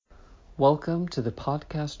Welcome to the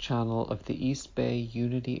podcast channel of the East Bay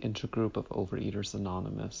Unity Intergroup of Overeaters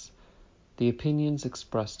Anonymous. The opinions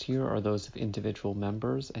expressed here are those of individual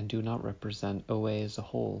members and do not represent OA as a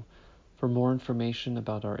whole. For more information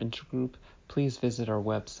about our intergroup, please visit our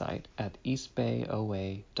website at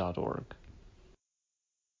eastbayoa.org.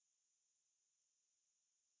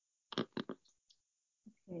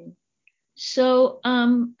 Okay. So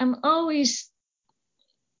I'm always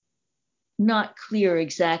not clear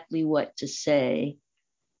exactly what to say.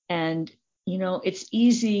 And, it's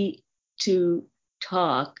easy to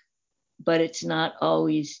talk, but it's not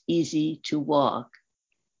always easy to walk.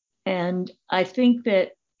 And I think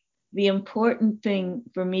that the important thing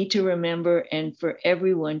for me to remember and for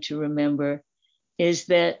everyone to remember is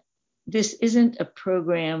that this isn't a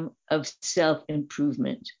program of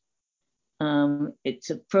self-improvement. It's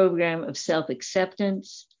a program of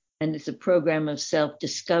self-acceptance, and it's a program of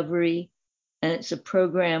self-discovery, and it's a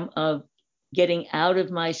program of getting out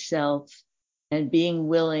of myself and being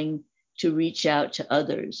willing to reach out to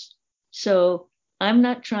others. So I'm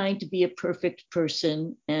not trying to be a perfect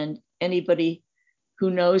person, and anybody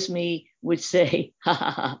who knows me would say, ha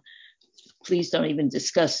ha ha, please don't even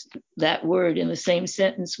discuss that word in the same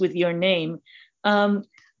sentence with your name.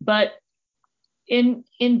 But in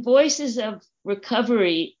Voices of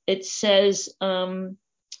Recovery, it says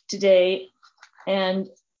today, and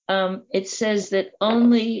it says that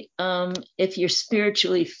only if you're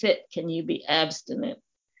spiritually fit can you be abstinent.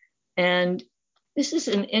 And this is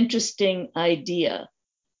an interesting idea.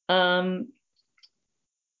 I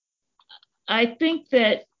think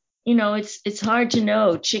that, it's hard to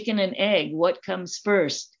know, chicken and egg, what comes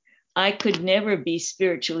first. I could never be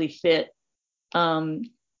spiritually fit. I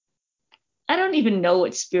don't even know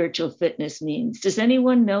what spiritual fitness means. Does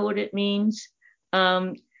anyone know what it means?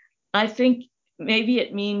 I think maybe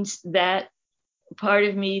it means that part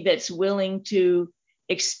of me that's willing to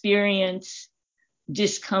experience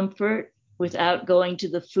discomfort without going to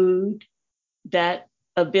the food, that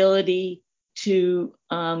ability to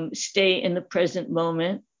stay in the present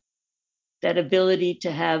moment, that ability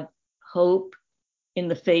to have hope in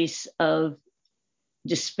the face of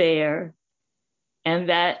despair, and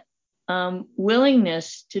that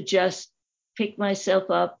willingness to just pick myself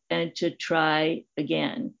up and to try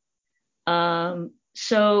again.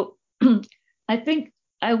 So I think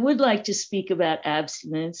I would like to speak about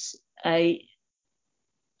abstinence. I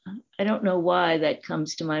don't know why that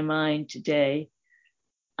comes to my mind today,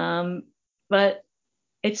 but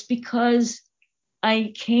it's because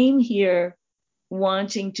I came here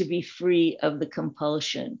wanting to be free of the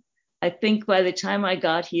compulsion. I think by the time I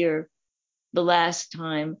got here the last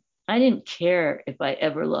time, I didn't care if I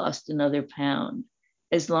ever lost another pound,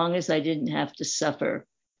 as long as I didn't have to suffer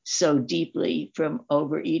so deeply from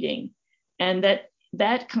overeating. And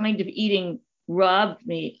that kind of eating robbed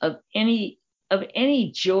me of any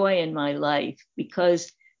joy in my life,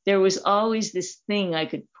 because there was always this thing I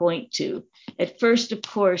could point to. At first, of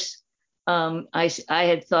course, I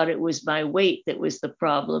had thought it was my weight that was the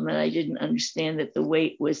problem, and I didn't understand that the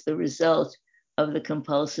weight was the result of the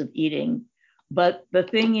compulsive eating. But the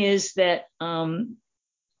thing is that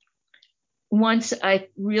once I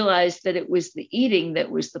realized that it was the eating that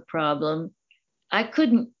was the problem, I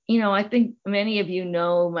couldn't, I think many of you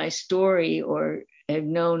know my story or have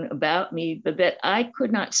known about me, but that I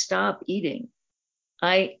could not stop eating.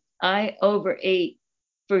 I overate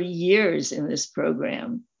for years in this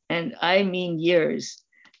program, and I mean years.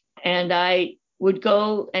 And I would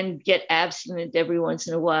go and get abstinent every once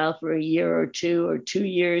in a while for a year or 2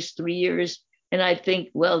 years, 3 years. And I'd think,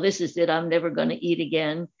 well, this is it. I'm never going to eat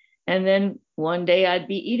again. And then one day I'd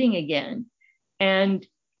be eating again. And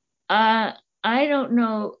I don't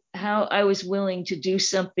know how I was willing to do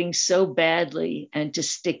something so badly and to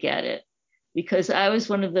stick at it, because I was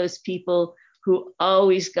one of those people who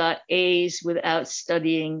always got A's without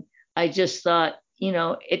studying. I just thought,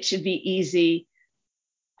 it should be easy.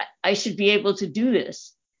 I should be able to do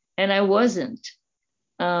this. And I wasn't.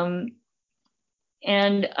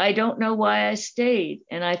 And I don't know why I stayed.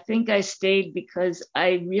 And I think I stayed because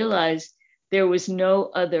I realized there was no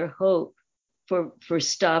other hope for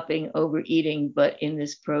stopping overeating but in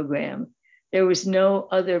this program. There was no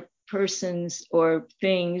other persons or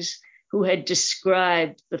things who had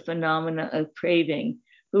described the phenomena of craving,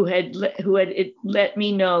 who had let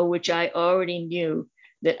me know, which I already knew,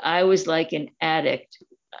 that I was like an addict.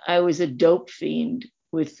 I was a dope fiend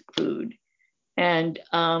with food. And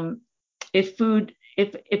if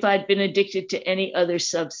I'd been addicted to any other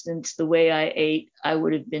substance the way I ate, I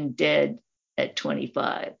would have been dead at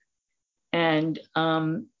 25. And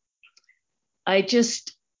I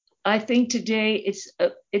think today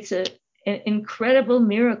it's an incredible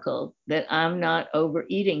miracle that I'm not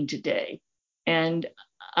overeating today. And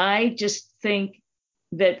I just think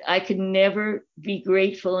that I can never be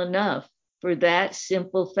grateful enough for that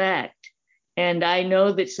simple fact. And I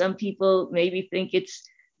know that some people maybe think it's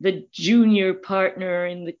the junior partner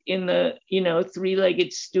in the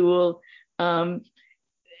three-legged stool.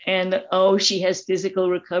 And oh, she has physical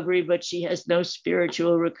recovery, but she has no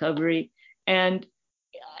spiritual recovery. And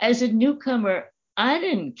as a newcomer, I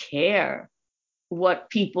didn't care what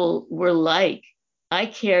people were like. I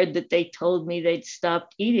cared that they told me they'd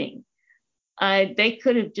stopped eating. They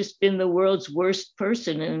could have just been the world's worst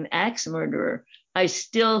person and an axe murderer. I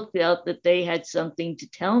still felt that they had something to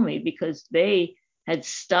tell me because they had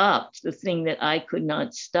stopped the thing that I could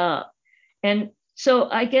not stop. And so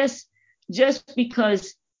I guess just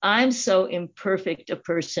because I'm so imperfect a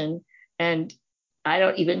person and I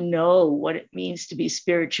don't even know what it means to be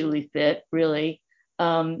spiritually fit, really.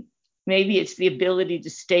 Maybe it's the ability to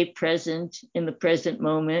stay present in the present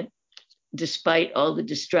moment, despite all the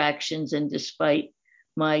distractions and despite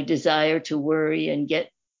my desire to worry and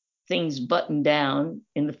get things buttoned down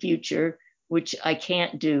in the future, which I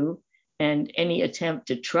can't do. And any attempt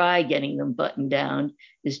to try getting them buttoned down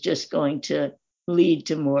is just going to lead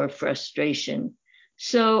to more frustration.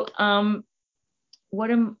 So, what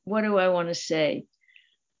do I want to say?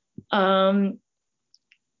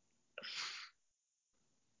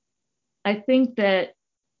 I think that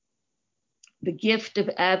the gift of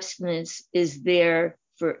abstinence is there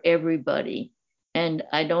for everybody. And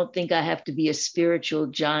I don't think I have to be a spiritual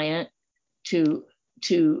giant to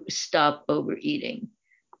stop overeating.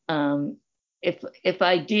 If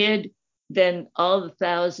I did, then all the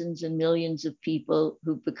thousands and millions of people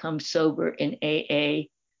who've become sober in AA,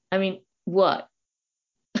 I mean, what?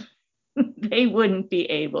 They wouldn't be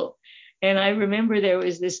able. And I remember there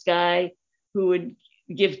was this guy who would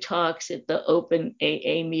give talks at the open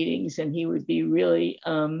AA meetings, and he would be really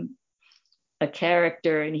a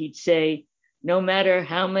character, and he'd say, no matter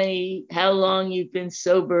how long you've been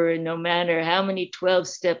sober, and no matter how many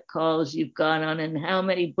 12-step calls you've gone on and how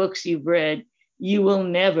many books you've read, you will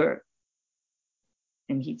never,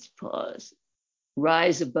 and he'd pause,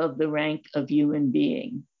 rise above the rank of human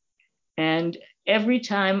being. And every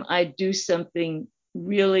time I do something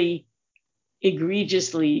really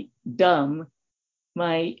egregiously dumb,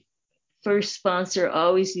 my first sponsor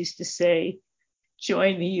always used to say,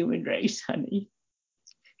 join the human race, honey.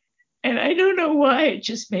 And I don't know why, it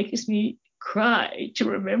just makes me cry to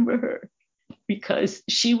remember her, because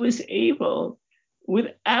she was able,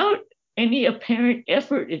 without any apparent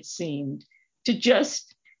effort, it seemed, to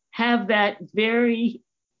just have that very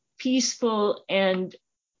peaceful and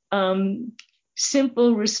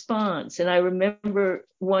simple response. And I remember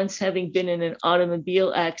once having been in an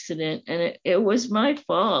automobile accident, and it was my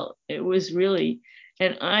fault. It was really,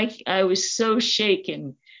 and I was so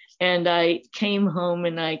shaken. And I came home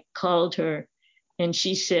and I called her, and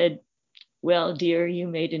she said, well, dear, you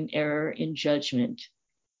made an error in judgment.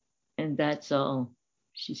 And that's all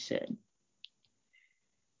she said.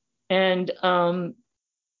 And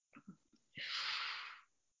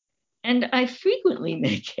I frequently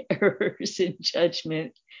make errors in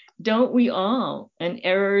judgment, don't we all? And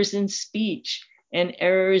errors in speech and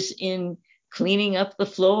errors in cleaning up the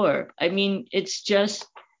floor. I mean, it's just,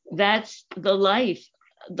 that's the life.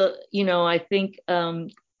 I think,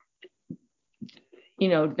 not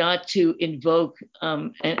to invoke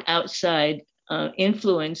an outside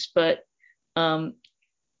influence, but,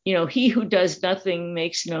 he who does nothing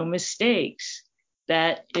makes no mistakes.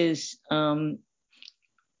 That is,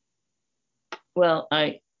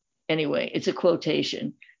 anyway, it's a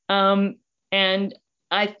quotation. And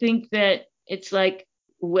I think that it's like,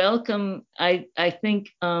 welcome. I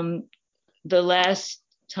think the last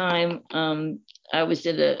time I was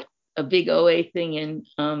at a big OA thing in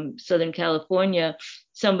Southern California,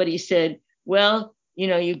 somebody said, well,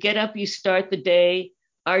 you get up, you start the day.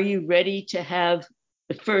 Are you ready to have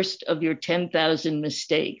the first of your 10,000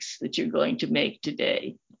 mistakes that you're going to make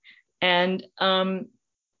today? And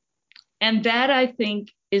that, I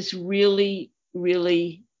think, is really,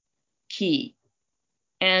 really key.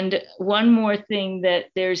 And one more thing, that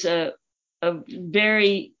there's a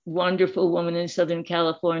very wonderful woman in Southern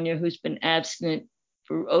California who's been abstinent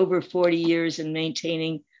for over 40 years and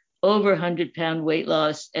maintaining over 100-pound weight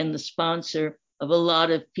loss, and the sponsor of a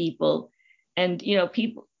lot of people. And,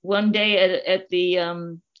 people, one day at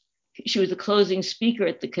the, she was a closing speaker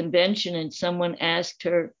at the convention, and someone asked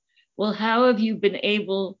her, well, how have you been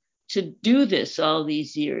able to do this all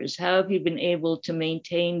these years? How have you been able to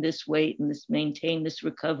maintain this weight and maintain this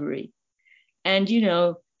recovery? And,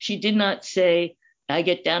 she did not say, I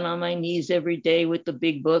get down on my knees every day with the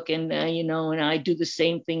big book, and and I do the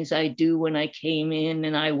same things I do when I came in,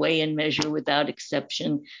 and I weigh and measure without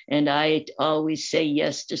exception, and I always say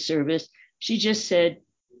yes to service. She just said,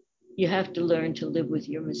 you have to learn to live with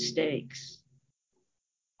your mistakes.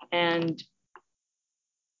 And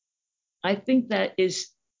I think that is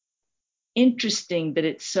interesting that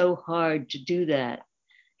it's so hard to do that,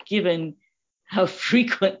 given how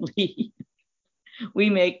frequently we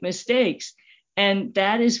make mistakes. And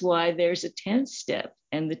that is why there's a 10th step.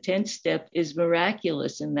 And the 10th step is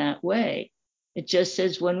miraculous in that way. It just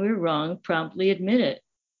says, when we're wrong, promptly admit it.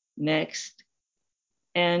 Next.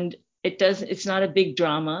 And it's not a big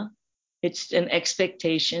drama. It's an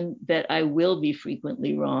expectation that I will be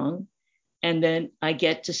frequently wrong. And then I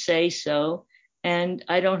get to say so. And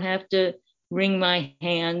I don't have to wring my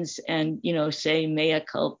hands and, say mea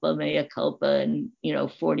culpa, and,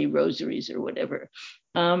 40 rosaries or whatever.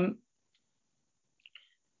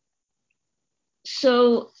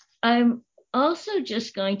 So I'm also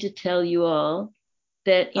just going to tell you all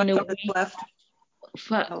that in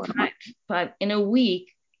a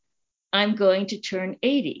week, I'm going to turn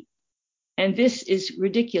 80. And this is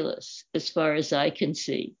ridiculous as far as I can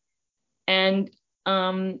see. And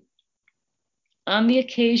on the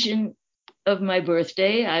occasion of my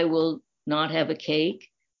birthday, I will not have a cake.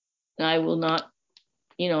 I will not,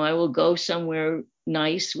 I will go somewhere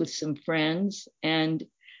nice with some friends. And,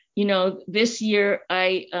 this year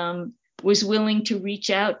I was willing to reach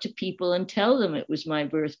out to people and tell them it was my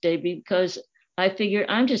birthday, because I figured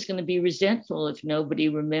I'm just going to be resentful if nobody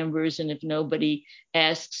remembers, and if nobody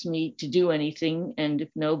asks me to do anything, and if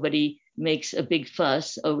nobody makes a big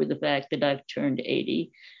fuss over the fact that I've turned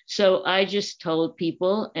 80. So I just told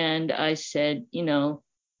people, and I said, blah,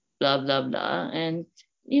 blah, blah. And,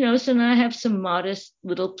 so now I have some modest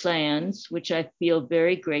little plans, which I feel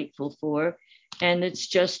very grateful for. And it's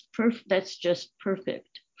just perfect. That's just perfect.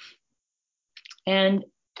 And,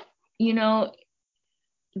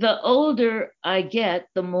 the older I get,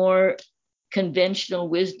 the more conventional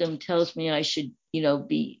wisdom tells me I should,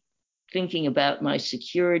 be thinking about my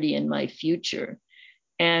security and my future.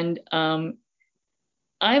 And I'm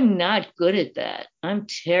not good at that. I'm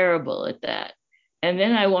terrible at that. And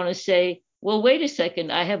then I want to say, well, wait a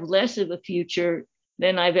second, I have less of a future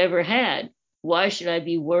than I've ever had. Why should I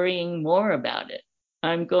be worrying more about it?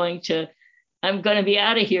 I'm going to be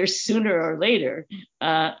out of here sooner or later.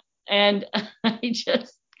 And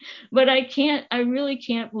but I really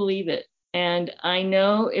can't believe it. And I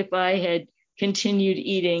know if I had continued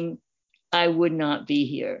eating, I would not be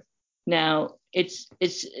here. Now, it's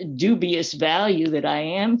dubious value that I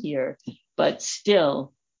am here, but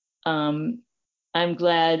still, I'm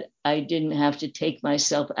glad I didn't have to take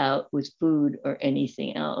myself out with food or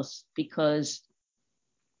anything else, because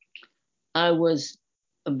I was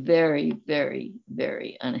a very, very,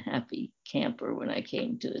 very unhappy camper when I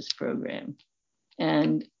came to this program.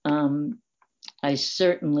 And I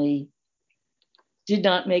certainly did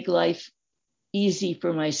not make life easy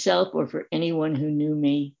for myself or for anyone who knew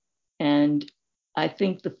me. And I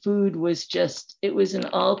think the food was it was an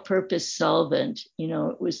all-purpose solvent.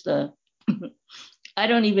 It was I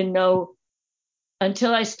don't even know,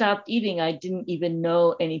 until I stopped eating, I didn't even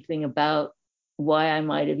know anything about why I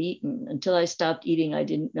might have eaten. Until I stopped eating, I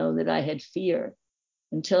didn't know that I had fear.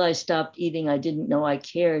 Until I stopped eating, I didn't know I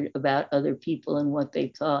cared about other people and what they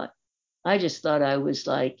thought. I just thought I was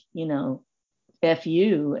like, F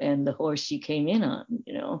you and the horse you came in on,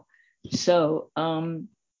 So,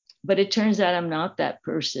 but it turns out I'm not that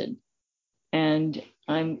person. And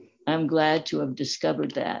I'm glad to have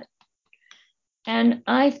discovered that. And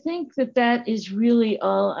I think that is really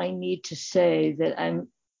all I need to say, that I'm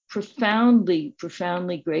profoundly,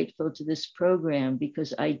 profoundly grateful to this program,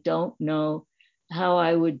 because I don't know how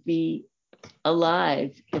I would be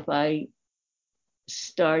alive if I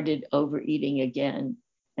started overeating again.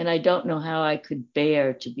 And I don't know how I could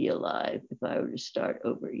bear to be alive if I were to start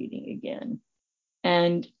overeating again.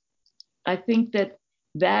 And I think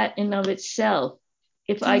that in of itself,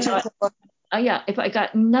 if I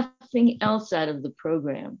got nothing else out of the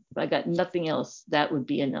program, if I got nothing else, that would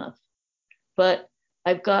be enough. But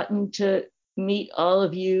I've gotten to meet all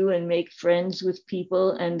of you and make friends with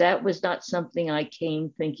people, and that was not something I came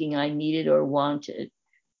thinking I needed or wanted.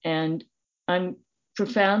 And I'm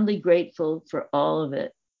profoundly grateful for all of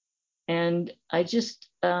it. And I just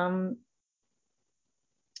want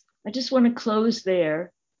to close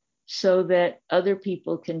there so that other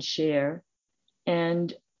people can share.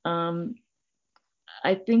 And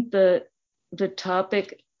I think the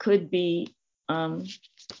topic could be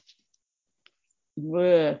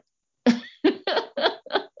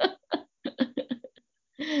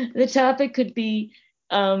The topic could be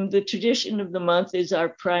the tradition of the month is our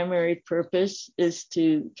primary purpose is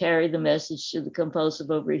to carry the message to the compulsive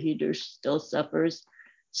overeater who still suffers.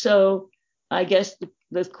 So I guess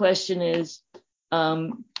the question is,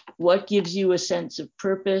 what gives you a sense of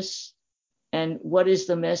purpose, and what is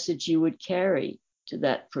the message you would carry to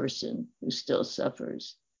that person who still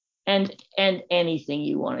suffers? And anything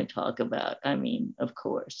you want to talk about, I mean, of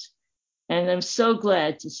course. And I'm so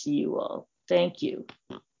glad to see you all. Thank you.